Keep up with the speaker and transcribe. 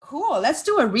Cool. Let's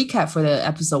do a recap for the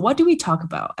episode. What do we talk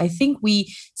about? I think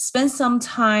we spent some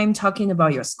time talking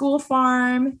about your school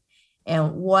farm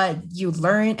and what you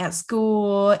learned at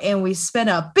school. And we spent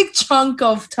a big chunk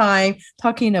of time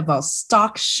talking about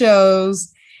stock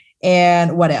shows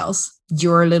and what else?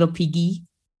 Your little piggy,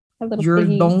 A little your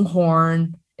piggy,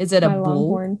 longhorn. Is it a my bull?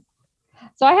 longhorn.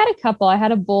 So I had a couple. I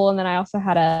had a bull, and then I also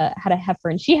had a heifer,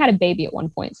 and she had a baby at one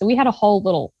point. So we had a whole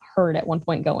little herd at one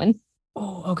point going.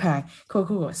 Oh, okay. Cool,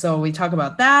 cool. So we talk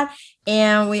about that.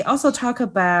 And we also talk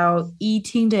about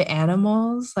eating the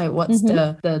animals, like what's Hmm.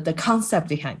 the concept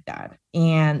behind that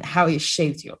and how it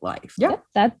shaped your life. Yeah.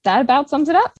 Yep, that about sums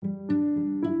it up.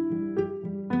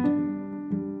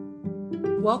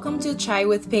 Welcome to Chai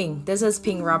with Ping. This is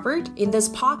Ping Robert. In this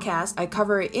podcast, I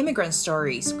cover immigrant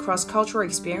stories, cross-cultural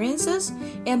experiences,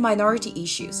 and minority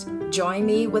issues. Join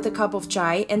me with a cup of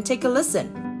chai and take a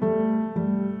listen.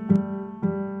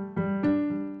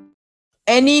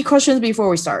 Any questions before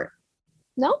we start?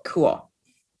 No, Cool.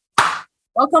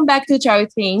 Welcome back to Chai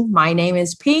with Ping. My name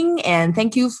is Ping, and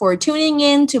thank you for tuning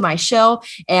in to my show.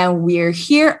 And we're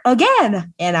here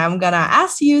again. And I'm gonna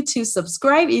ask you to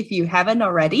subscribe if you haven't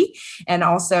already. And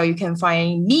also, you can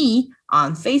find me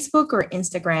on Facebook or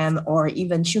Instagram, or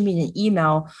even shoot me an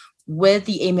email with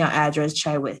the email address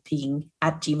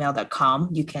chaiwithping@gmail.com.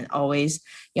 You can always,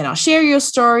 share your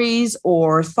stories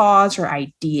or thoughts or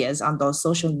ideas on those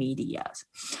social medias.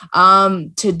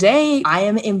 Today, I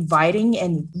am inviting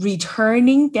a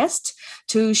returning guest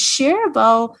to share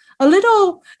about a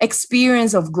little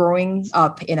experience of growing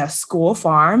up in a school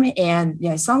farm and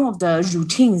some of the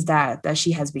routines that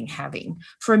she has been having.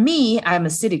 For me, I'm a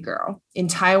city girl. In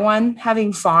Taiwan,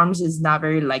 having farms is not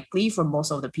very likely for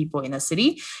most of the people in the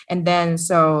city. And then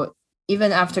so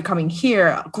even after coming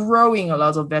here, growing a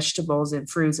lot of vegetables and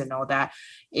fruits and all that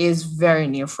is very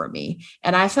new for me.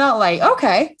 And I felt like,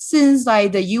 okay, since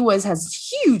like the US has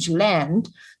huge land,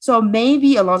 so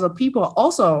maybe a lot of people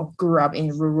also grew up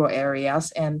in rural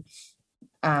areas and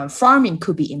farming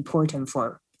could be important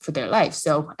for their life.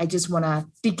 So I just want to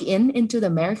dig into the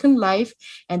American life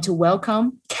and to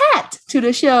welcome Kat to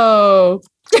the show.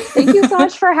 thank you so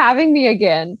much for having me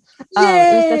again. It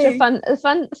was such Yay! a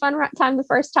fun time the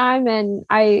first time, and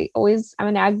I'm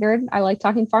an ag nerd. I like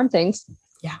talking farm things.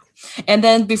 Yeah. And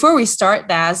then before we start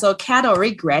that, so Kat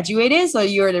already graduated. So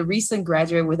you're the recent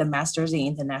graduate with a master's in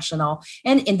international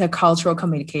and intercultural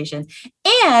communication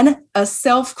and a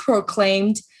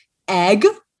self-proclaimed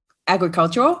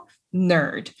agricultural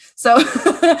nerd. So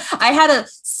I had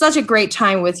such a great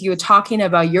time with you talking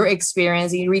about your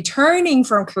experience in returning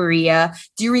from Korea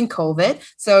during COVID.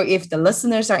 So if the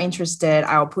listeners are interested,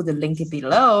 I'll put the link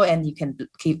below and you can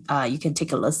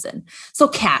take a listen. So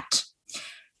Kat,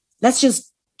 let's just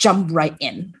jump right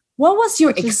in. What was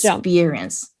your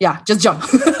experience? Yeah, just jump.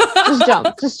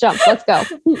 Just jump. Let's go.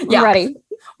 I'm ready.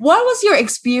 What was your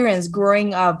experience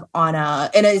growing up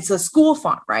and it's a school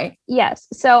farm, right? Yes.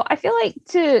 So I feel like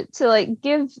to like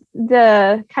give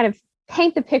the kind of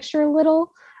paint the picture a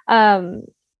little,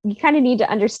 you kind of need to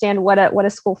understand what a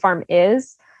school farm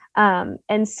is.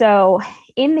 And so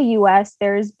in the US,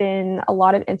 there's been a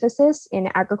lot of emphasis in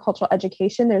agricultural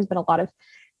education. There's been a lot of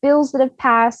bills that have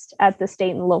passed at the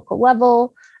state and local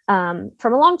level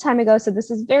from a long time ago. So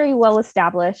this is very well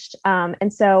established.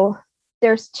 And so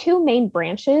there's two main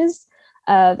branches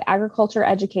of agriculture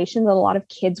education that a lot of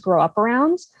kids grow up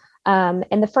around.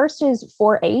 And the first is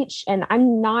 4-H, and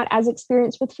I'm not as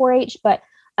experienced with 4-H, but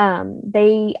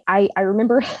I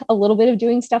remember a little bit of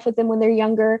doing stuff with them when they're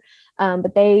younger,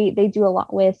 but they do a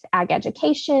lot with ag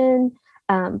education.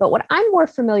 But what I'm more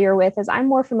familiar with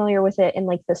it in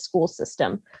like the school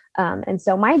system. And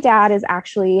so my dad is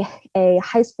actually a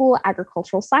high school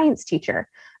agricultural science teacher.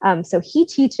 So he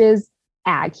teaches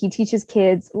ag. He teaches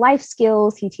kids life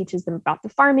skills. He teaches them about the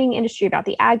farming industry, about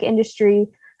the ag industry,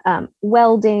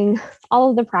 welding,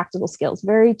 all of the practical skills,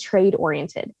 very trade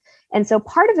oriented. And so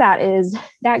part of that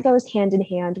goes hand in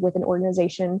hand with an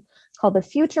organization called the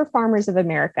Future Farmers of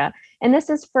America. And this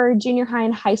is for junior high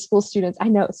and high school students. I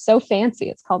know it's so fancy.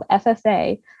 It's called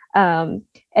FFA.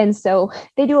 And so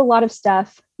they do a lot of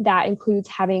stuff that includes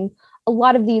having a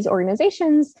lot of these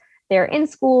organizations. They're in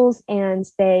schools and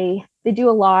they do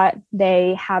a lot.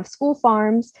 They have school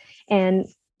farms. And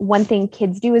one thing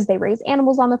kids do is they raise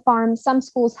animals on the farm. Some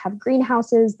schools have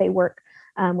greenhouses. They work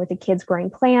with the kids growing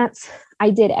plants. I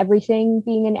did everything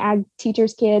being an ag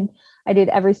teacher's kid. I did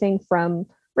everything from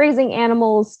raising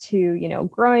animals to,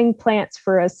 growing plants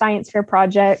for a science fair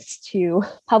project to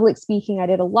public speaking. I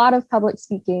did a lot of public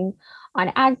speaking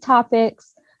on ag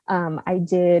topics. I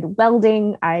did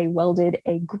welding. I welded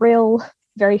a grill,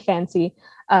 very fancy.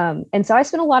 And so I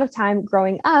spent a lot of time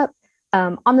growing up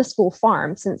on the school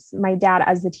farm, since my dad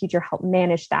as the teacher helped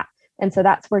manage that. And so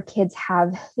that's where kids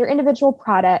have their individual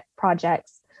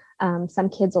projects. Some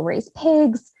kids will raise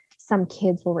pigs, some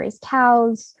kids will raise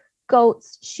cows,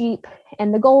 goats, sheep.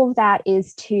 And the goal of that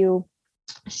is to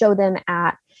show them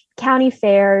at county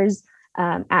fairs,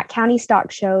 at county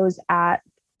stock shows, at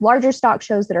larger stock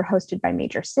shows that are hosted by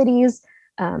major cities.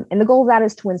 And the goal of that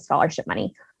is to win scholarship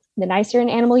money. The nicer an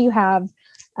animal you have,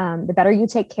 the better you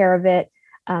take care of it,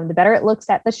 the better it looks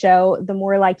at the show, the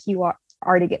more like you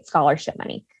are to get scholarship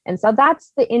money. And so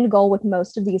that's the end goal with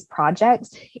most of these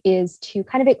projects, is to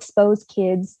kind of expose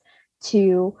kids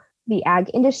to the ag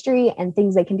industry and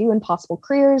things they can do in possible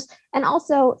careers, and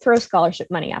also throw scholarship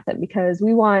money at them, because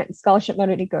we want scholarship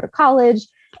money to go to college.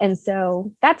 And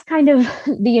so that's kind of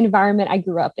the environment I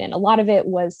grew up in. A lot of it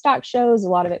was stock shows. A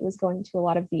lot of it was going to a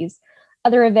lot of these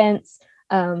other events.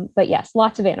 But yes,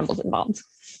 lots of animals involved.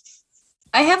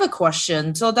 I have a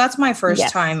question. So that's my first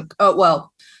time. Oh,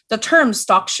 well, the term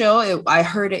stock show, I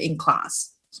heard it in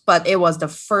class, but it was the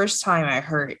first time I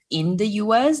heard in the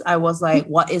US. I was like,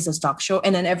 what is a stock show?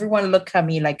 And then everyone looked at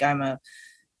me like I'm a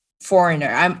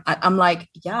foreigner. I'm like,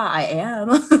 yeah, I am.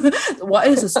 What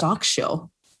is a stock show?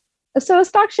 So a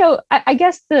stock show, I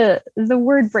guess the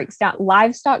word breaks down.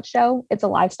 Livestock show. It's a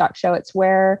livestock show. It's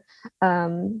where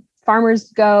farmers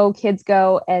go, kids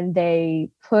go, and they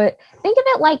think of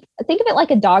it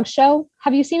like a dog show.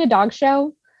 Have you seen a dog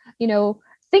show?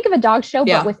 Think of a dog show,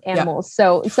 but with animals.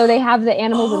 So they have the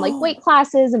animals in like weight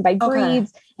classes and by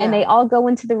breeds, and they all go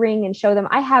into the ring and show them.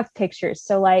 I have pictures.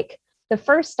 So like the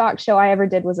first stock show I ever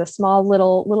did was a small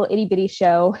little itty bitty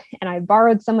show, and I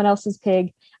borrowed someone else's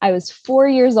pig. I was 4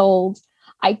 years old.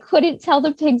 I couldn't tell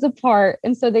the pigs apart.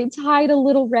 And so they tied a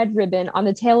little red ribbon on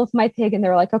the tail of my pig, and they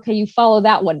were like, okay, you follow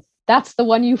that one. That's the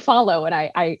one you follow. And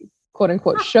I quote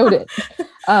unquote showed it.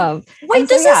 Wait,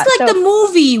 this is like the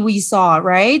movie we saw,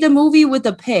 right? The movie with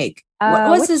the pig.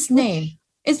 What's his name?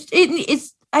 It's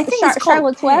I think it's called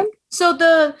Charlotte's Web. So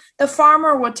the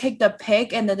farmer would take the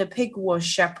pig, and then the pig will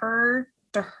shepherd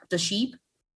the sheep.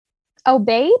 Oh,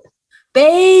 Babe?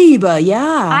 Babe,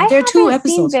 yeah. There are 2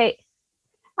 episodes.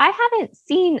 I haven't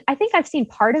seen, I think I've seen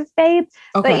part of Babe,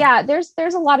 but yeah, there's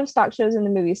a lot of stock shows in the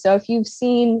movie. So if you've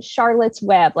seen Charlotte's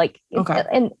Web,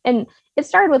 and it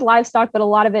started with livestock, but a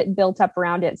lot of it built up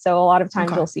around it. So a lot of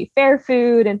times you'll see fair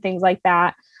food and things like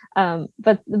that.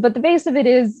 But the base of it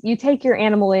is you take your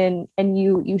animal in and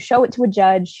you show it to a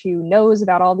judge who knows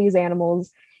about all these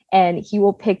animals, and he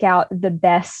will pick out the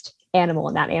best animal,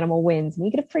 and that animal wins. And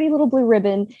you get a pretty little blue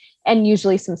ribbon and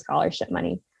usually some scholarship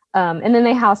money. And then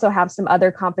they also have some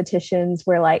other competitions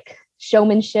where like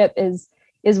showmanship is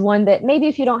one that maybe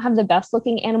if you don't have the best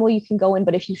looking animal, you can go in,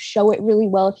 but if you show it really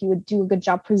well, if you would do a good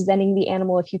job presenting the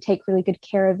animal, if you take really good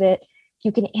care of it, if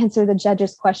you can answer the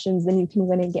judges' questions, then you can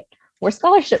win and get more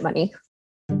scholarship money.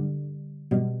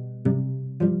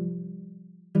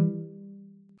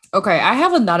 Okay, I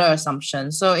have another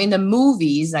assumption. So in the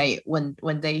movies, like when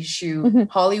they shoot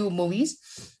Hollywood movies,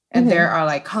 and there are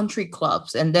like country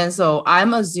clubs, and then so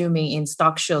I'm assuming in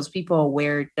stock shows people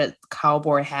wear the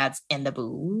cowboy hats and the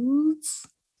boots.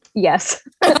 Yes,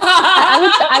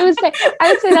 I would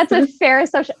say that's a fair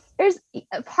assumption. There's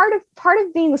part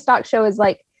of being a stock show is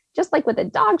like just like with a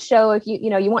dog show. If you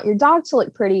want your dog to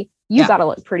look pretty, you got to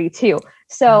look pretty too.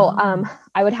 So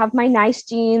I would have my nice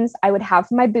jeans, I would have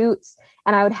my boots,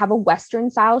 and I would have a Western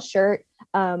style shirt.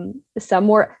 A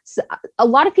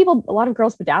lot of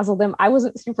girls bedazzle them. I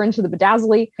wasn't super into the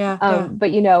bedazzly,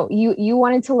 but you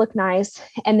wanted to look nice.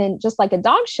 And then just like a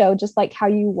dog show, just like how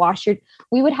you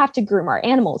we would have to groom our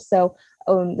animals. So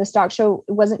the stock show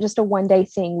wasn't just a one-day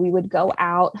thing. We would go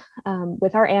out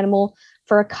with our animal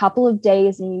for a couple of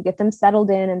days, and you get them settled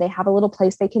in, and they have a little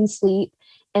place they can sleep.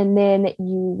 And then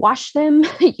you wash them,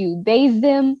 you bathe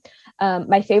them.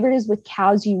 My favorite is with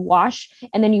cows, you wash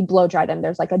and then you blow dry them.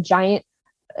 There's like a giant,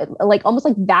 like almost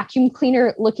like vacuum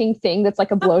cleaner looking thing that's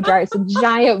like a blow dryer. It's a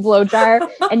giant blow dryer,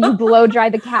 and you blow dry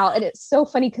the cow. And it's so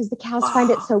funny because the cows find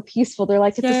it so peaceful. They're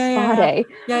like, it's a spa day.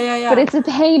 Yeah. But it's a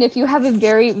pain if you have a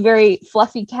very, very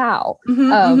fluffy cow.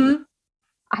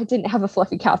 I didn't have a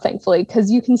fluffy cow, thankfully,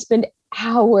 because you can spend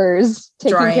hours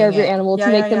taking care of your animal to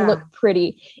make them look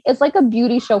pretty. It's like a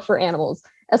beauty show for animals.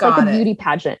 It's like a beauty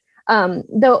pageant.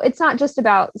 Though it's not just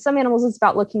about some animals, it's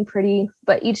about looking pretty,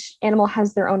 but each animal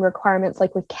has their own requirements.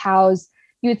 Like with cows,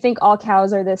 you would think all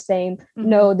cows are the same.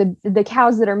 No, the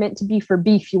cows that are meant to be for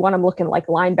beef, you want them looking like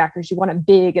linebackers. You want them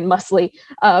big and muscly.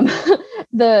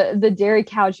 The dairy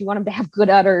cows, you want them to have good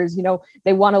udders.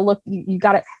 They want to look, you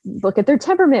got to look at their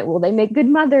temperament. Will they make good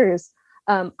mothers?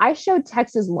 I showed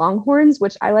Texas Longhorns,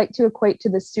 which I like to equate to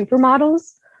the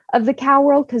supermodels. of the cow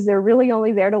world because they're really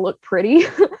only there to look pretty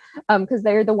because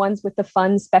they're the ones with the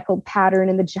fun speckled pattern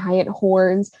and the giant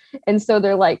horns. And so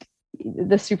they're like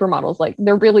the supermodels, like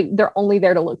they're only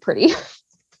there to look pretty.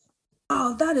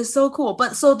 Oh, that is so cool.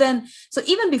 But so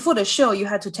even before the show, you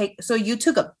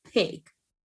took a pig,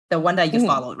 the one that you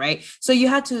followed, right? So you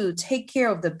had to take care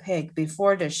of the pig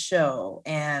before the show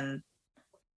and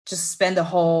just spend the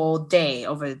whole day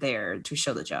over there to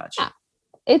show the judge. Yeah.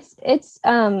 It's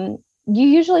you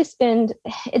usually spend,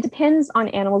 it depends on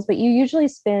animals, but you usually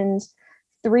spend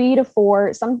 3 to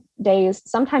 4, some days,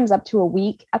 sometimes up to a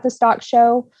week at the stock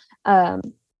show.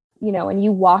 And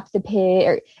you walk the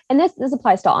pig, and this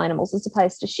applies to all animals. This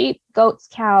applies to sheep, goats,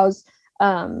 cows.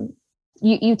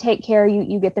 You take care,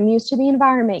 you get them used to the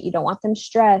environment. You don't want them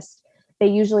stressed. They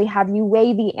usually have you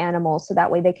weigh the animal so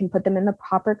that way they can put them in the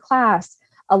proper class.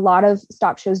 A lot of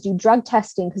stock shows do drug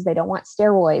testing because they don't want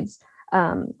steroids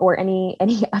or any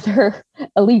other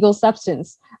illegal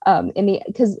substance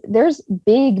because there's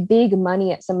big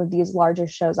money at some of these larger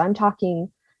shows. I'm talking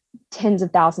tens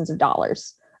of thousands of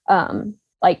dollars,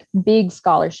 like big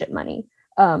scholarship money.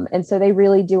 And so they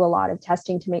really do a lot of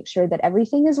testing to make sure that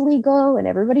everything is legal and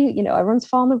everybody, everyone's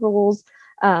following the rules.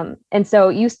 And so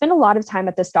you spend a lot of time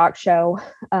at the stock show,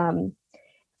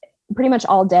 pretty much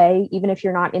all day. Even if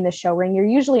you're not in the show ring, you're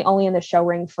usually only in the show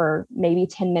ring for maybe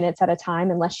 10 minutes at a time,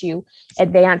 unless you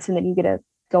advance and then you get to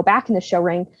go back in the show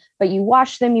ring. But you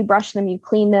wash them, you brush them, you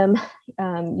clean them.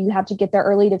 You have to get there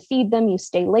early to feed them. You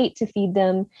stay late to feed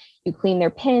them. You clean their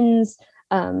pens.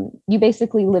 You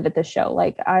basically live at the show.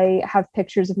 Like, I have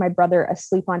pictures of my brother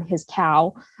asleep on his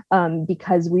cow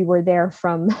because we were there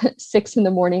from 6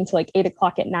 a.m. to like 8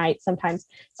 o'clock at night,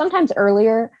 sometimes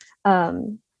earlier.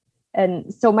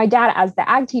 And so my dad, as the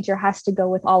ag teacher, has to go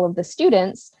with all of the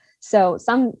students. So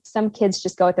some kids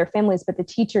just go with their families, but the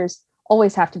teachers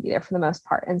always have to be there for the most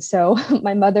part. And so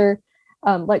my mother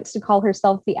likes to call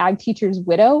herself the ag teacher's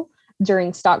widow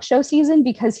during stock show season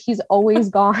because he's always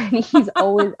gone. He's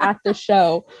always at the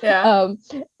show. Yeah.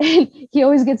 And he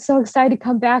always gets so excited to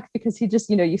come back because he just,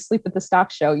 you sleep at the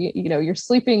stock show. You're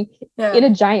sleeping in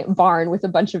a giant barn with a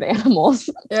bunch of animals.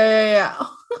 Yeah.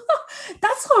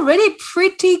 That's already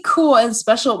pretty cool and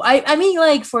special. I mean,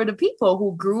 like, for the people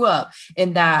who grew up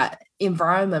in that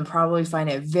environment, probably find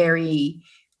it very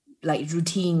like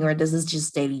routine, or this is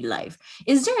just daily life.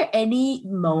 Is there any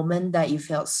moment that you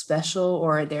felt special,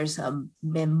 or there's a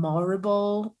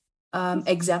memorable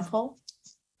example?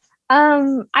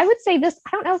 I would say this.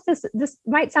 I don't know if this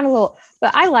might sound a little,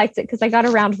 but I liked it because I got a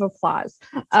round of applause.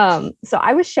 So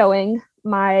I was showing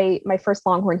my first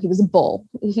Longhorn. He was a bull.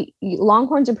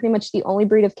 Longhorns are pretty much the only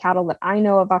breed of cattle that I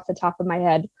know of off the top of my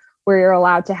head where you're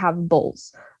allowed to have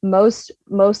bulls. Most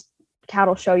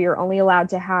cattle show you're only allowed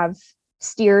to have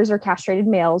steers or castrated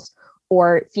males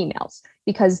or females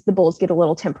because the bulls get a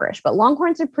little temperish. But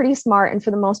Longhorns are pretty smart, and for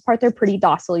the most part, they're pretty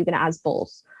docile even as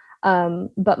bulls.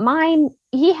 But mine,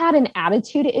 he had an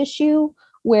attitude issue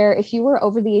where if you were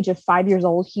over the age of 5 years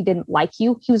old, he didn't like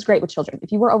you. He was great with children.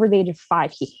 If you were over the age of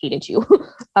 5, he hated you.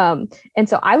 And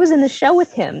so I was in the show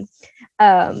with him,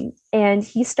 and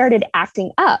he started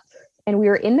acting up, and we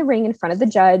were in the ring in front of the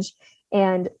judge,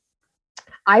 and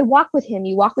I walk with him.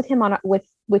 You walk with him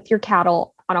with your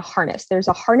cattle on a harness. There's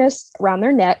a harness around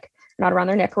their neck, not around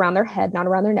their neck, around their head, not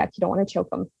around their neck. You don't want to choke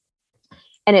them.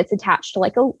 And it's attached to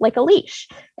like a leash,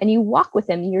 and you walk with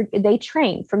them. They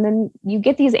train from them. You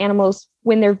get these animals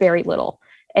when they're very little,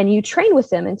 and you train with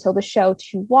them until the show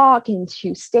to walk and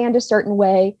to stand a certain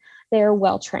way. They're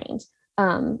well trained.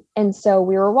 And so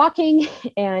we were walking,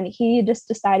 and he just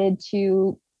decided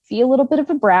to be a little bit of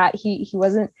a brat. He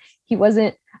wasn't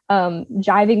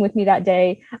jiving with me that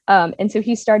day. And so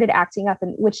he started acting up,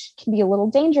 and which can be a little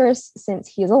dangerous since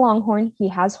he is a Longhorn. He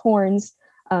has horns.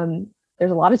 There's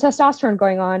a lot of testosterone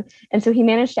going on. And so he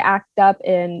managed to act up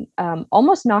and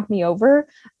almost knock me over.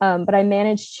 But I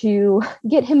managed to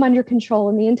get him under control,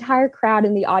 and the entire crowd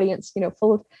in the audience,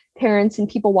 full of parents and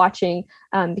people watching,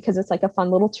 because it's like a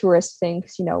fun little tourist thing.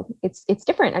 Because, it's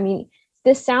different. I mean,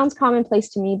 this sounds commonplace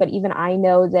to me, but even I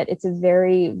know that it's a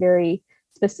very, very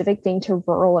specific thing to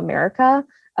rural America.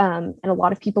 And a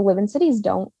lot of people live in cities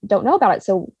don't know about it.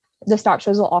 So the stock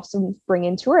shows will also bring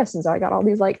in tourists. And so I got all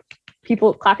these like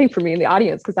people clapping for me in the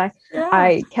audience because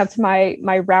I kept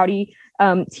my rowdy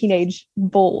teenage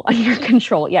bull under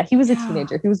control. Yeah, he was a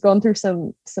teenager. He was going through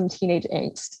some teenage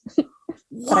angst.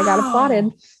 But I got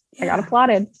applauded. Yeah. I got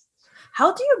applauded.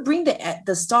 How do you bring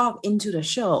the stock into the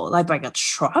show? Like a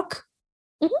truck?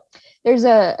 Mm-hmm. There's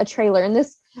a trailer, and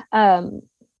this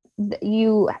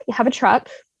you have a truck,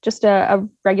 just a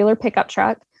regular pickup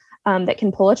truck that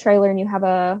can pull a trailer, and you have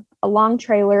a long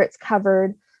trailer. It's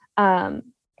covered.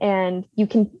 and you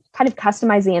can kind of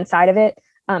customize the inside of it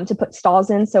to put stalls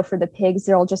in. So for the pigs,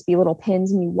 there'll just be little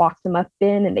pins and you walk them up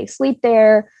in and they sleep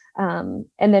there.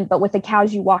 But with the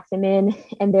cows, you walk them in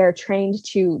and they're trained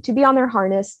to be on their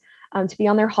harness, to be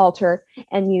on their halter,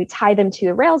 and you tie them to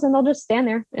the rails and they'll just stand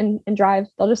there and drive.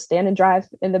 They'll just stand and drive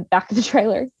in the back of the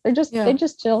trailer. They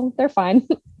just chill. They're fine.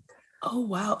 Oh,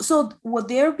 wow. So would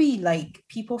there be like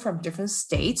people from different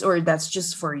states, or that's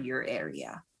just for your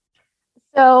area?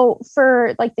 So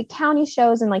for like the county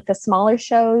shows and like the smaller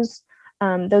shows,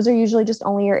 those are usually just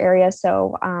only your area.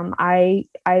 So I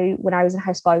when I was in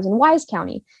high school, I was in Wise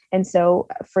County, and so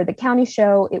for the county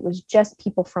show, it was just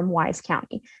people from Wise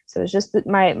County. So it was just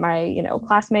my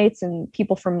classmates and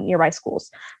people from nearby schools.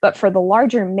 But for the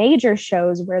larger major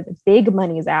shows where the big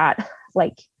money's at,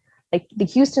 like the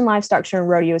Houston Livestock Show and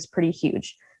Rodeo is pretty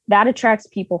huge. That attracts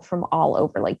people from all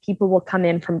over. Like people will come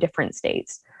in from different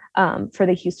states for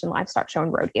the Houston Livestock Show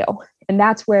and Rodeo, and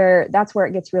that's where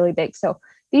it gets really big. So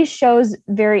these shows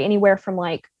vary anywhere from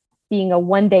like being a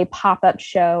one-day pop-up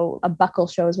show, a buckle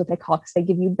show is what they call it, because they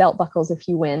give you belt buckles if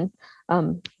you win.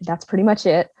 That's pretty much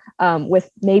it. With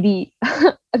maybe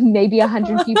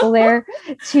 100 people there,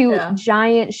 to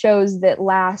giant shows that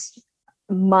last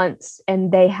months,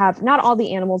 and they have not all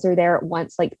the animals are there at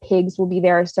once. Like pigs will be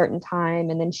there at a certain time,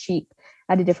 and then sheep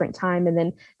at a different time, and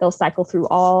then they'll cycle through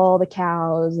all the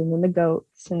cows and then the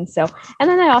goats. And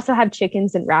then I also have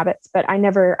chickens and rabbits, but I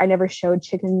never showed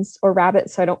chickens or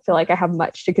rabbits, so I don't feel like I have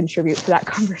much to contribute to that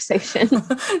conversation.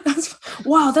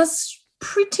 That's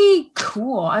pretty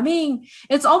cool. I mean,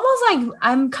 it's almost like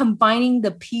I'm combining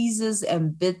the pieces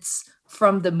and bits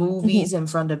from the movies and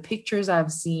from the pictures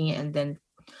I've seen, and then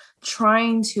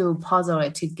trying to puzzle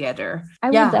it together. I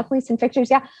will definitely send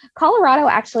pictures. Yeah. Colorado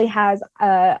actually has,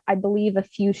 I believe, a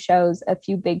few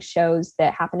big shows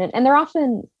that happen. And they're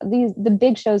often the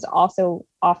big shows also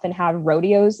often have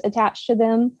rodeos attached to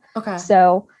them. Okay.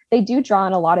 So they do draw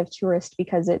in a lot of tourists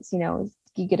because it's,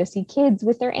 you get to see kids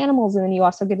with their animals, and then you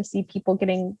also get to see people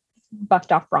getting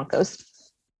bucked off broncos.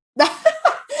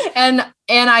 and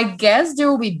I guess there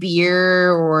will be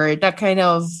beer or that kind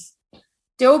of.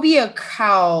 There will be a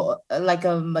cow, like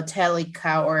a metallic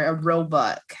cow or a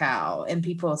robot cow, and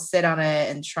people sit on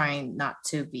it and trying not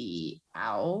to be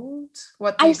out.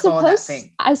 What do you call that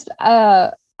thing?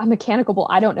 A mechanical bull.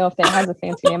 I don't know if that has a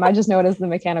fancy name. I just know it as the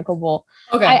mechanical bull.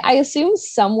 Okay. I assume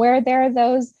somewhere there are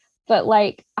those, but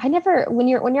like I never. When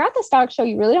you're at the stock show,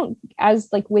 you really don't, as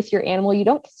like with your animal, you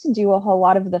don't get to do a whole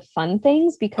lot of the fun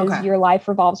things because your life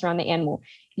revolves around the animal.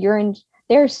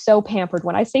 They're so pampered.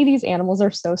 When I say these animals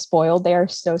are so spoiled, they are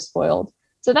so spoiled.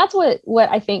 So that's what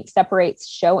I think separates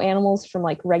show animals from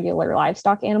like regular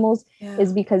livestock animals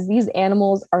is because these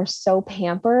animals are so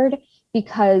pampered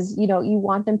because, you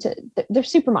want them to, they're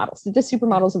supermodels, the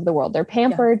supermodels of the world. They're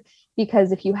pampered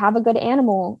because if you have a good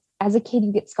animal as a kid,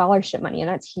 you get scholarship money, and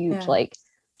that's huge. Yeah. Like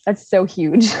that's so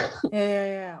huge.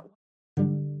 Yeah.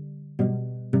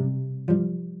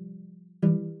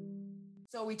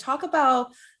 So we talk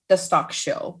about the stock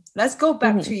show. Let's go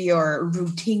back to your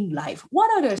routine life.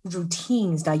 What are the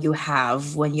routines that you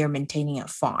have when you're maintaining a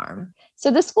farm?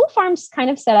 So the school farm's kind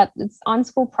of set up, it's on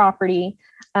school property.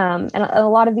 And a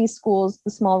lot of these schools,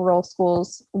 the small rural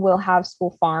schools, will have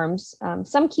school farms.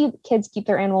 Some kids keep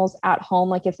their animals at home,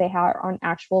 like if they are on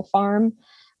actual farm,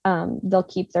 they'll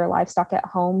keep their livestock at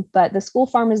home. But the school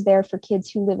farm is there for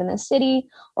kids who live in a city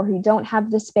or who don't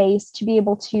have the space to be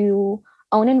able to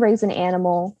own and raise an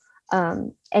animal.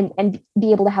 And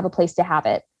be able to have a place to have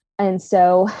it. And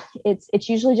so it's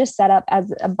usually just set up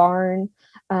as a barn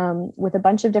with a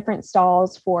bunch of different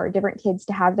stalls for different kids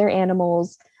to have their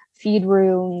animals, feed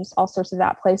rooms, all sorts of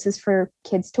that, places for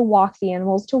kids to walk the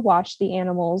animals, to watch the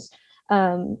animals.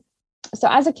 So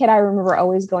as a kid, I remember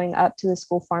always going up to the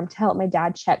school farm to help my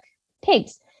dad check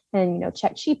pigs and,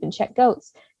 check sheep and check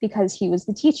goats, because he was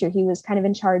the teacher. He was kind of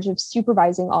in charge of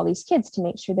supervising all these kids to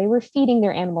make sure they were feeding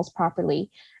their animals properly.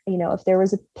 If there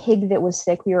was a pig that was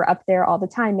sick, we were up there all the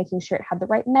time, making sure it had the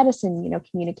right medicine,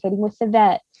 communicating with the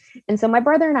vet. And so my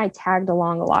brother and I tagged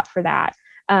along a lot for that.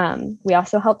 We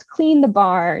also helped clean the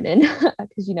barn, and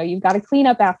because, you've got to clean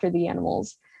up after the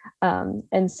animals.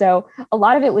 And so a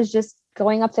lot of it was just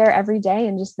going up there every day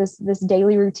and just this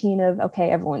daily routine of, okay,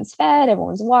 everyone's fed,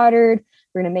 everyone's watered.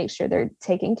 We're going to make sure they're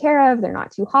taken care of. They're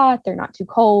not too hot. They're not too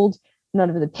cold. None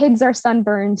of the pigs are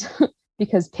sunburned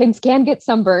because pigs can get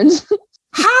sunburned.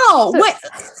 How? What?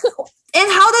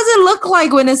 And how does it look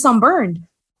like when it's sunburned?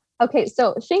 Okay,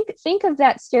 so think of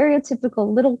that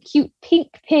stereotypical little cute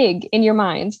pink pig in your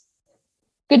mind.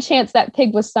 Good chance that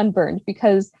pig was sunburned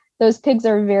because those pigs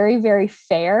are very, very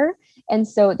fair And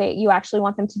so you actually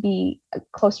want them to be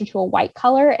closer to a white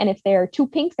color. And if they're too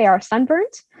pink, they are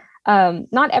sunburnt.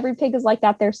 Not every pig is like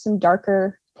that. There's some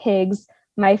darker pigs.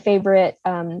 My favorite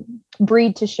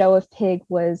breed to show of pig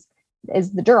is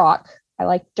the Duroc. I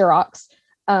like Durocs.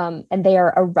 And they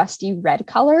are a rusty red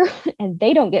color, and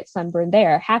they don't get sunburned. They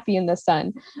are happy in the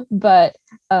sun. But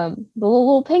the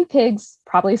little pink pigs,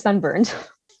 probably sunburned.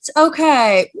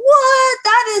 Okay. What?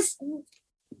 That is...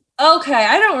 Okay,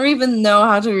 I don't even know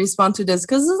how to respond to this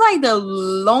because it's like the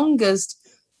longest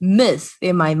myth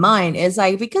in my mind. It's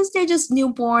like because they're just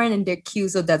newborn and they're cute,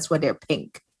 so that's why they're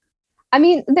pink. I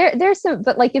mean, there's some,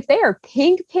 but like if they are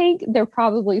pink, they're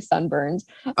probably sunburned.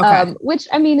 Okay. Which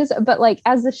I mean but like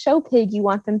as the show pig, you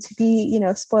want them to be,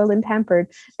 spoiled and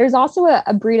pampered. There's also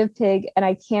a breed of pig, and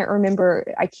I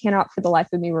cannot for the life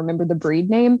of me remember the breed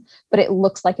name, but it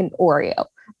looks like an Oreo.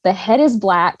 The head is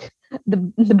black, the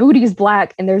booty is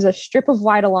black, and there's a strip of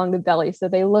white along the belly, so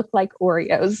they look like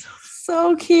Oreos.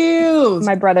 So cute.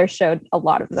 My brother showed a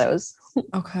lot of those.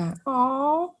 Okay.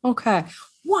 Oh, okay.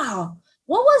 Wow.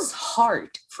 What was hard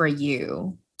for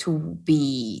you to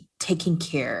be taking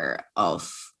care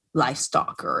of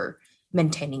livestock or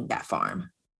maintaining that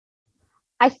farm?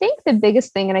 I think the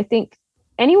biggest thing, and I think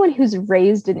anyone who's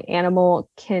raised an animal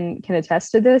can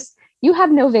attest to this, you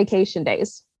have no vacation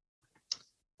days.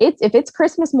 If it's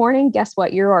Christmas morning, guess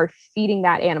what? You are feeding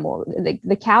that animal.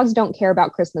 The cows don't care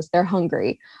about Christmas. They're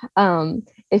hungry.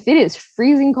 If it is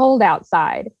freezing cold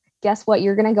outside, guess what?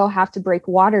 You're going to go have to break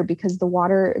water because the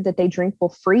water that they drink will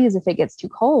freeze if it gets too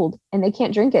cold, and they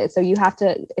can't drink it. So you have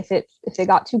to, if it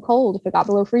got too cold, if it got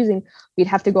below freezing, we'd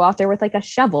have to go out there with like a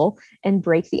shovel and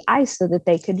break the ice so that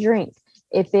they could drink.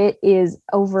 If it is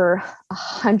over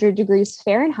 100 degrees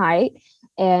Fahrenheit,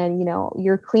 and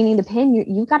you're cleaning the pen,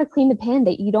 you've got to clean the pen.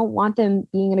 That you don't want them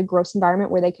being in a gross environment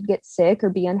where they could get sick or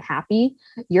be unhappy.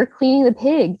 You're cleaning the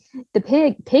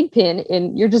pig pen,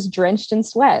 and you're just drenched in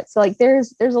sweat. So like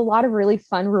there's a lot of really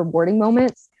fun, rewarding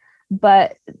moments.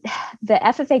 But the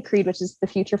FFA creed, which is the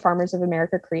Future Farmers of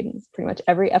America creed, and pretty much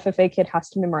every FFA kid has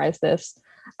to memorize this.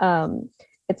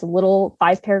 It's a little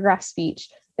 5-paragraph speech.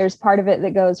 There's part of it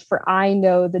that goes, "For I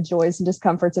know the joys and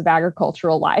discomforts of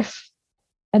agricultural life."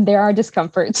 And there are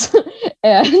discomforts,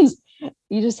 and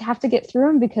you just have to get through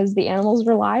them because the animals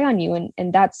rely on you.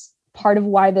 And that's part of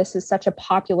why this is such a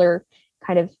popular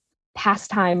kind of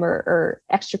pastime or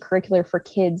extracurricular for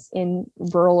kids in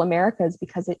rural America, is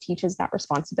because it teaches that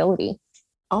responsibility.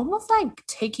 Almost like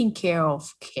taking care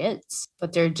of kids,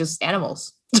 but they're just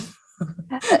animals.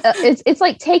 It's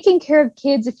like taking care of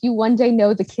kids if you one day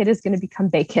know the kid is going to become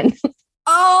bacon.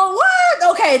 Oh,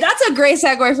 what? Okay, that's a great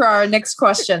segue for our next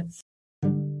question.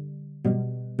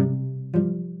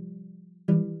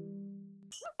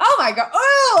 Oh my God.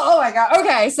 Oh my God.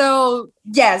 Okay. So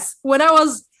yes, when I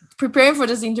was preparing for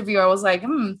this interview, I was like, let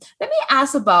me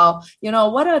ask about,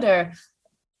 what are the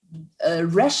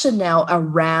rationale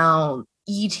around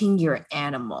eating your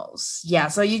animals? Yeah.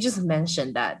 So you just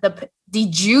mentioned that.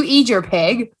 Did you eat your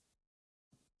pig?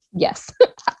 Yes,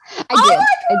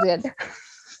 I did.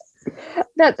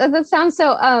 That sounds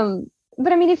so,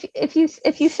 but I mean, if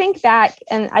you think back,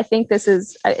 and I think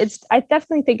I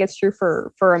definitely think it's true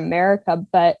for America,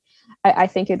 but I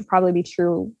think it'd probably be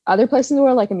true other places in the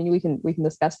world. Like, I mean, we can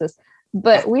discuss this,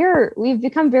 but we've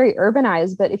become very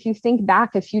urbanized. But if you think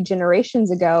back a few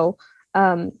generations ago,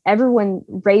 everyone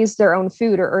raised their own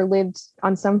food or lived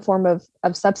on some form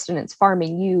of subsistence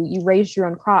farming. You raised your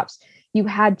own crops. You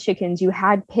had chickens, you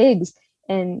had pigs.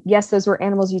 And yes, those were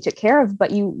animals you took care of,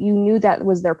 but you knew that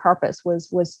was their purpose,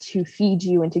 was to feed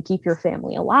you and to keep your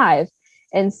family alive.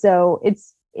 And so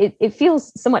it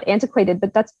feels somewhat antiquated,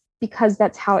 but that's because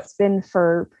that's how it's been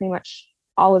for pretty much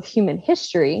all of human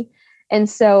history. And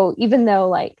so even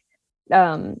though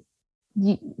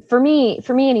for me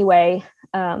anyway,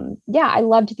 I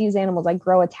loved these animals. I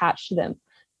grow attached to them.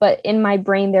 But in my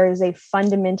brain, there is a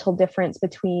fundamental difference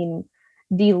between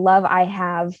the love I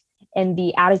have and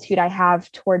the attitude I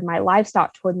have toward my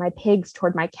livestock, toward my pigs,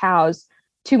 toward my cows,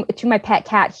 to my pet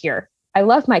cat here. I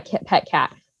love my pet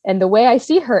cat. And the way I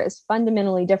see her is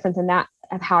fundamentally different than that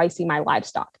of how I see my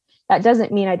livestock. That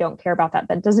doesn't mean I don't care about that.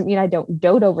 That doesn't mean I don't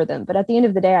dote over them. But at the end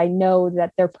of the day, I know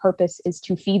that their purpose is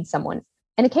to feed someone.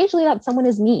 And occasionally that someone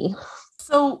is me.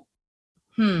 So,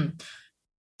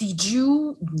 did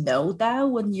you know that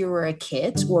when you were a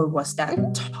kid, or was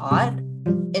that taught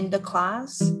in the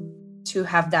class to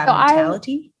have that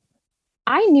mentality?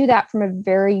 I knew that from a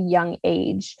very young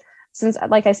age. Since,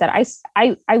 like I said,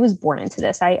 I was born into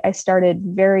this. I started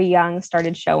very young,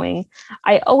 started showing.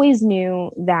 I always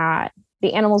knew that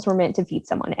the animals were meant to feed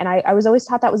someone. And I was always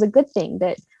taught that was a good thing,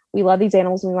 that we love these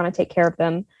animals and we want to take care of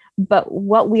them. But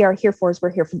what we are here for is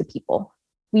we're here for the people.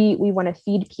 We want to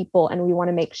feed people, and we want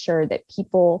to make sure that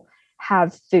people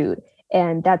have food.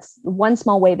 And that's one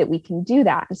small way that we can do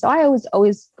that. And so I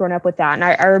always grown up with that. And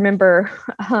I remember,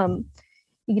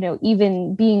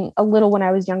 even being a little, when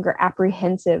I was younger,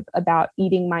 apprehensive about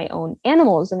eating my own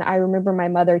animals. And I remember my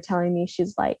mother telling me,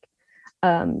 she's like,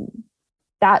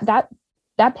 that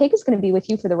pig is going to be with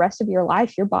you for the rest of your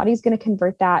life. Your body's going to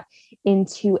convert that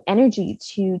into energy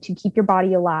to keep your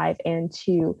body alive and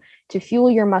to fuel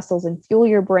your muscles and fuel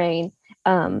your brain.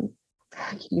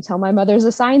 You tell my mother's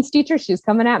a science teacher. She's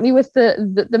coming at me with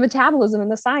the metabolism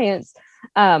and the science.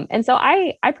 And so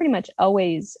I pretty much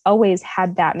always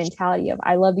had that mentality of,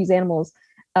 I love these animals.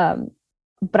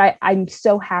 But I'm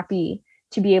so happy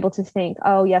to be able to think,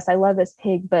 oh yes, I love this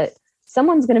pig, but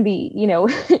someone's going to be,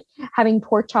 having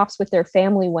pork chops with their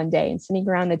family one day and sitting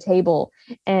around the table.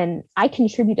 And I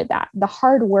contributed that. The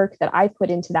hard work that I put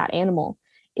into that animal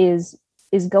is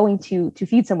going to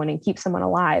feed someone and keep someone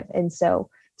alive. And so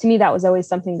to me, that was always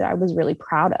something that I was really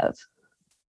proud of,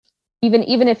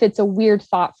 even if it's a weird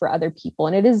thought for other people.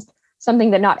 And it is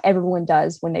something that not everyone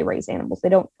does when they raise animals. They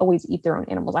don't always eat their own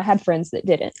animals. I had friends that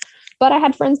didn't, but I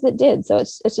had friends that did. So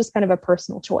it's just kind of a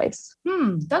personal choice.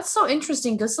 That's so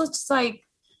interesting, because it's like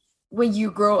when you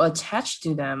grow attached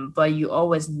to them, but you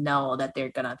always know that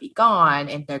they're gonna be gone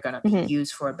and they're gonna be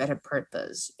used for a better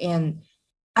purpose. And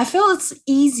I feel it's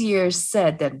easier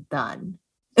said than done.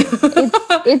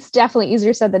 It's definitely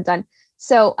easier said than done.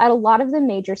 So at a lot of the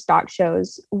major stock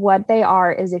shows, what they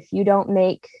are is, if you don't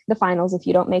make the finals, if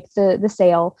you don't make the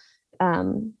sale,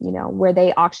 where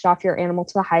they auction off your animal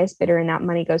to the highest bidder and that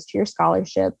money goes to your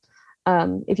scholarship.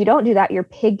 If you don't do that, your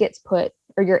pig gets put,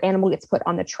 or your animal gets put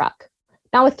on the truck.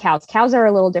 Now with cows, are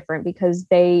a little different because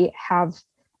they have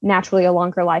naturally a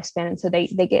longer lifespan. And so they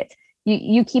get,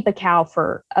 you keep a cow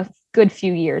for a good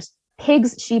few years.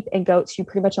 Pigs, sheep, and goats, you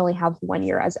pretty much only have 1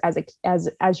 year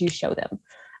as you show them.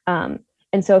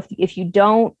 And so if you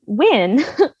don't win,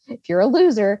 if you're a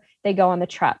loser, they go on the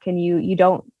truck, and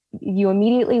you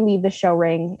immediately leave the show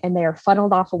ring, and they are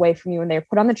funneled off away from you, and they're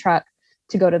put on the truck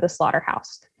to go to the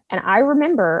slaughterhouse. And I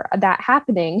remember that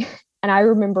happening, and I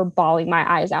remember bawling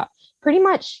my eyes out, pretty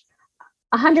much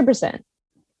 100%.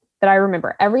 That I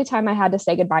remember every time I had to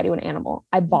say goodbye to an animal,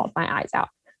 I bawled my eyes out,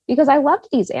 because I loved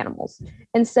these animals.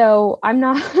 And so I'm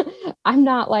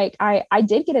not like, I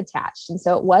did get attached. And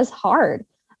so it was hard.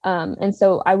 And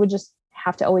so I would just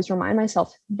have to always remind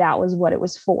myself that was what it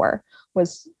was for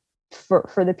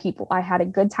the people. I had a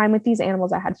good time with these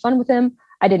animals. I had fun with them.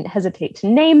 I didn't hesitate to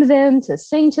name them, to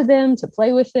sing to them, to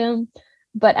play with them.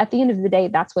 But at the end of the day,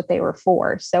 that's what they were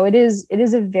for. So it is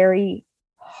a very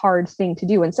hard thing to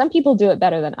do. And some people do it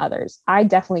better than others. I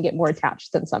definitely get more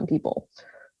attached than some people.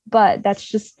 But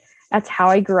that's how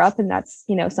I grew up. And that's,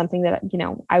 something that,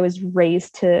 I was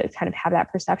raised to kind of have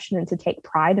that perception and to take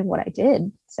pride in what I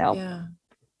did. So yeah,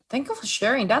 thank you for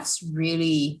sharing. That's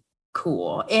really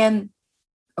cool. And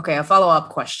okay, a follow-up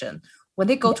question. When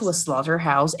they go to a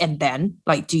slaughterhouse, and then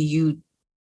do you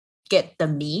get the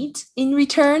meat in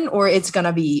return, or it's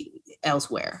gonna be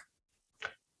elsewhere?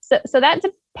 So that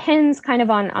depends kind of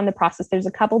on the process. There's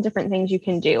a couple different things you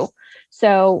can do.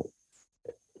 So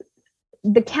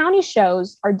the county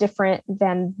shows are different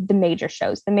than the major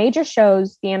shows. The major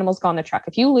shows, the animals go on the truck.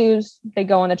 If you lose, they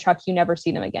go on the truck. You never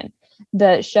see them again.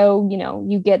 The show,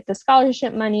 you get the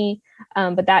scholarship money,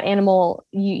 but that animal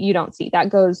you don't see. That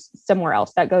goes somewhere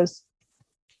else. That goes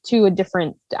to a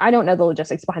different, I don't know the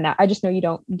logistics behind that. I just know you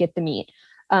don't get the meat.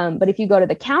 But if you go to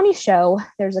the county show,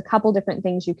 there's a couple different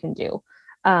things you can do.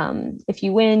 If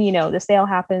you win, the sale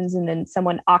happens, and then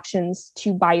someone auctions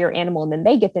to buy your animal, and then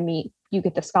they get the meat, you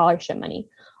get the scholarship money.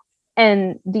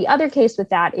 And the other case with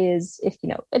that is, if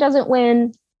it doesn't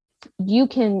win, you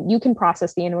can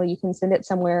process the animal. You can send it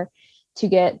somewhere to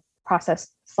get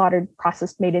processed, slaughtered,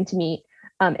 processed, made into meat.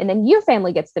 And then your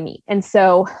family gets the meat. And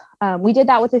so we did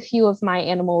that with a few of my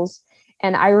animals.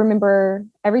 And I remember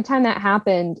every time that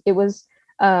happened, it was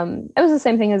the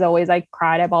same thing as always. I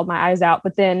cried, I bawled my eyes out.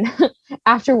 But then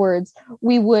afterwards,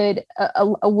 we would,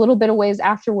 a little bit of ways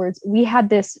afterwards, we had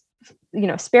this,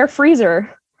 spare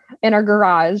freezer in our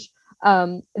garage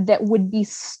that would be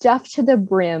stuffed to the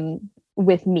brim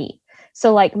with meat.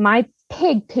 So my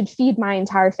pig could feed my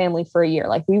entire family for a year.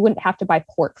 We wouldn't have to buy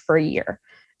pork for a year.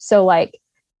 So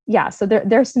so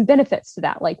there's some benefits to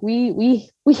that. We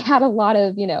had a lot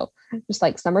of,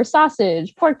 just summer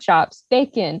sausage, pork chops,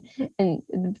 bacon, and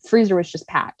the freezer was just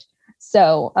packed.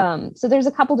 So there's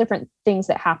a couple different things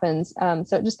that happens.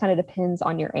 So it just kind of depends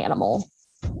on your animal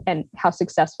and how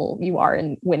successful you are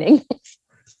in winning.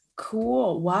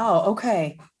 Cool. Wow.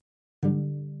 Okay.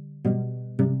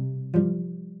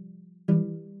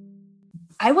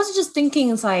 I was just thinking,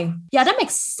 it's like, yeah, that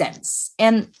makes sense.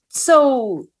 And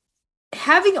so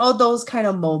having all those kind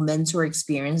of moments or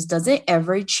experience, does it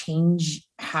ever change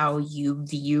how you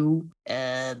view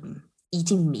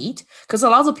eating meat? Because a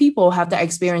lot of people have that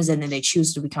experience and then they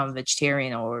choose to become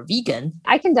vegetarian or vegan.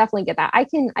 I can definitely get that. I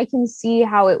can see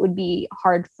how it would be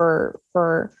hard for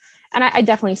and I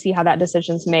definitely see how that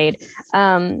decision's made.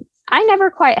 I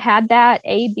never quite had that,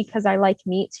 because I like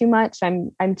meat too much.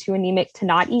 I'm too anemic to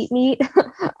not eat meat.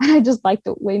 I just like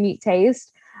the way meat tastes.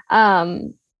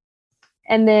 And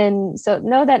then, so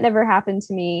no, that never happened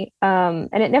to me. And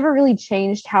it never really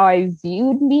changed how I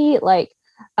viewed meat. Like,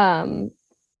 the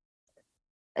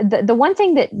one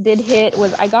thing that did hit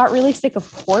was I got really sick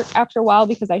of pork after a while,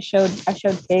 because I showed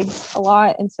pigs a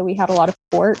lot. And so we had a lot of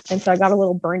pork. And so I got a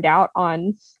little burned out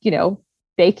on,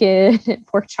 bacon,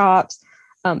 pork chops.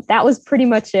 That was pretty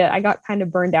much it. I got kind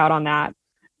of burned out on that.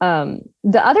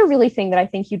 The other really thing that I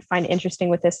think you'd find interesting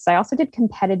with this is I also did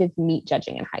competitive meat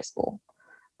judging in high school.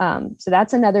 So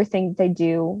that's another thing they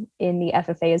do in the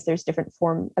FFA, is there's different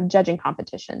form of judging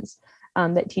competitions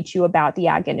that teach you about the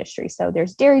ag industry. So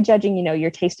there's dairy judging,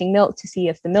 you're tasting milk to see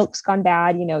if the milk's gone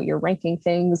bad, you're ranking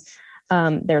things.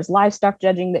 There's livestock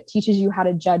judging that teaches you how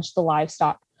to judge the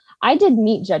livestock. I did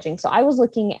meat judging. So I was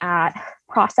looking at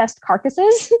processed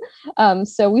carcasses.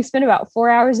 So we spent about 4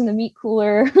 hours in the meat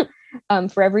cooler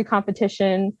for every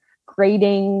competition,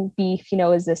 grading beef,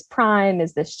 is this prime,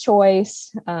 is this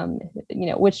choice,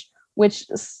 which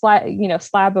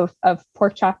slab of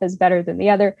pork chop is better than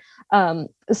the other.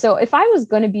 So if I was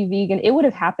going to be vegan, it would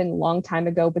have happened a long time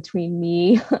ago, between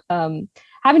me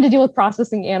having to deal with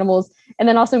processing animals, and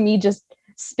then also me just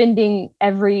spending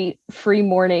every free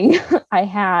morning I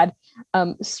had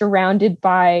surrounded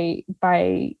by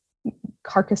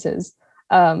carcasses,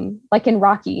 like in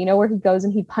Rocky, where he goes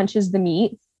and he punches the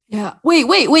meat. Yeah.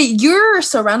 Wait. You're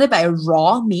surrounded by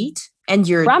raw meat and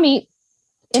you're raw meat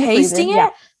tasting it? Yeah.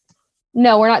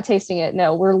 No, we're not tasting it.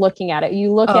 No, we're looking at it.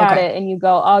 You look at it and you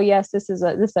go, oh yes, this is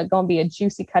going to be a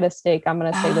juicy cut of steak. I'm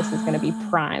going to say this is going to be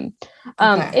prime.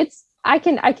 Okay.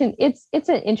 It's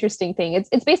an interesting thing.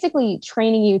 It's basically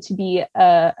training you to be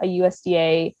a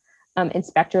USDA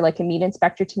inspector, like a meat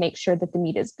inspector, to make sure that the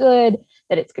meat is good,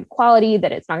 that it's good quality,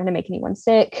 that it's not going to make anyone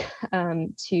sick,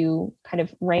 to kind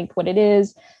of rank what it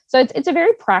is. So it's a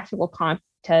very practical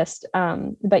contest.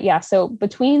 But yeah, so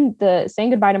between the saying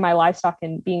goodbye to my livestock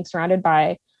and being surrounded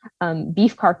by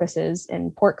beef carcasses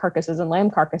and pork carcasses and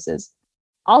lamb carcasses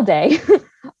all day,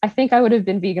 I think I would have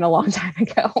been vegan a long time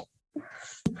ago.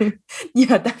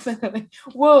 Yeah, definitely.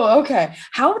 Whoa, okay.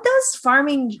 How does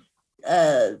farming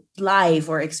life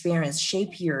or experience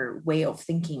shape your way of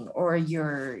thinking, or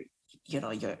your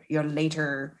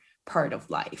later part of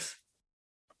life?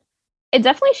 It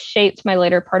definitely shaped my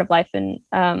later part of life, and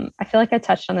I feel like I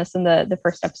touched on this in the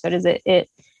first episode. Is it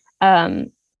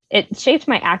shaped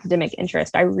my academic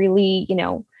interest. I really,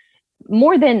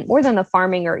 more than the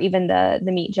farming or even the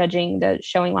meat judging, the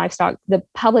showing livestock, the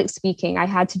public speaking, I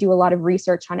had to do a lot of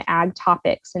research on ag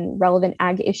topics and relevant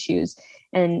ag issues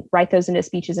and write those into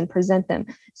speeches and present them.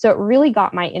 So it really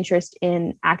got my interest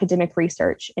in academic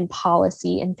research and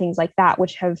policy and things like that,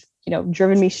 which have,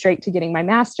 driven me straight to getting my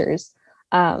master's.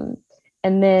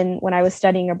 And then when I was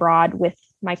studying abroad with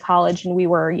my college, and we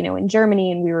were, in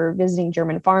Germany, and we were visiting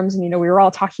German farms, and, we were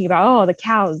all talking about, oh, the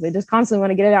cows, they just constantly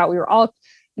want to get it out. We were all,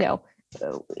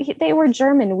 they were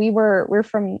German. We're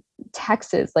from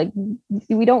Texas. Like,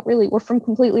 we're from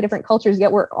completely different cultures,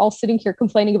 yet we're all sitting here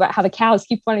complaining about how the cows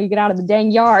keep wanting to get out of the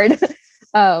dang yard.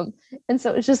 And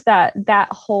so it's just that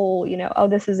whole, oh,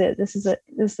 this is it. This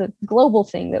is a global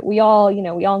thing that we all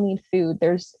need food.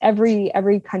 There's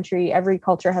every country, every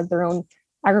culture has their own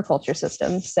agriculture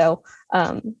system. So,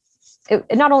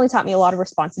 it not only taught me a lot of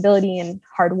responsibility and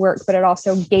hard work, but it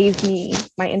also gave me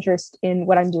my interest in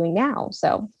what I'm doing now.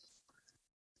 So.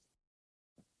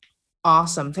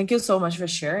 Awesome. Thank you so much for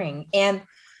sharing. And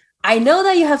I know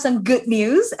that you have some good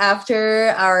news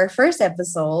after our first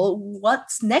episode.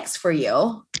 What's next for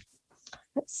you?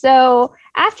 So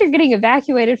after getting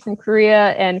evacuated from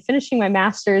Korea and finishing my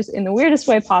master's in the weirdest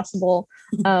way possible,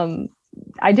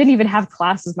 I didn't even have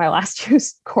classes my last 2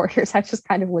 quarters. I just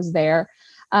kind of was there.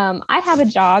 I have a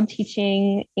job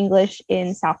teaching English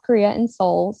in South Korea, in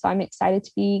Seoul. So I'm excited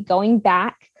to be going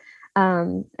back.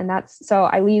 And so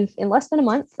I leave in less than a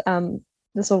month.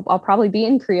 I'll probably be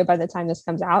in Korea by the time this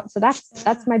comes out. So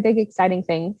that's my big exciting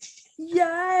thing.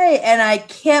 Yay! And I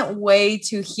can't wait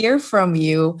to hear from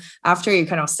you after you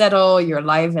kind of settle your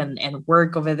life and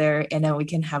work over there, and then we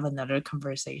can have another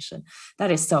conversation. That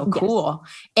is so cool.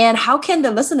 Yes. And how can the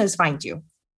listeners find you?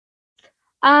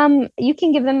 You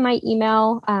can give them my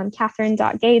email,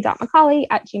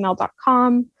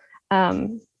 catherine.gay.macaulay@gmail.com.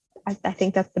 I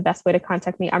think that's the best way to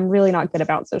contact me. I'm really not good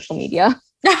about social media.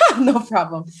 No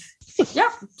problem.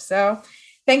 Yeah. So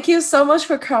thank you so much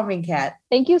for coming, Kat.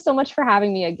 Thank you so much for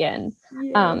having me again.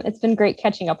 Yeah. It's been great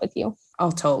catching up with you. Oh,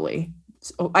 totally.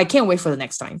 So I can't wait for the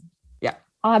next time. Yeah.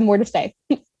 I'll have more to say.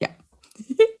 Yeah.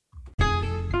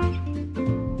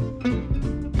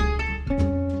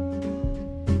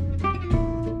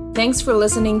 Thanks for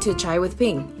listening to Chai with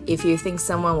Ping. If you think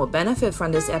someone will benefit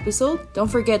from this episode, don't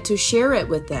forget to share it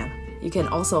with them. You can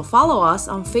also follow us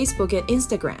on Facebook and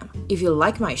Instagram. If you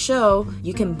like my show,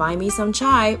 you can buy me some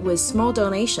chai with small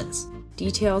donations.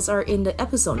 Details are in the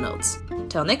episode notes.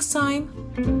 Till next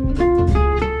time.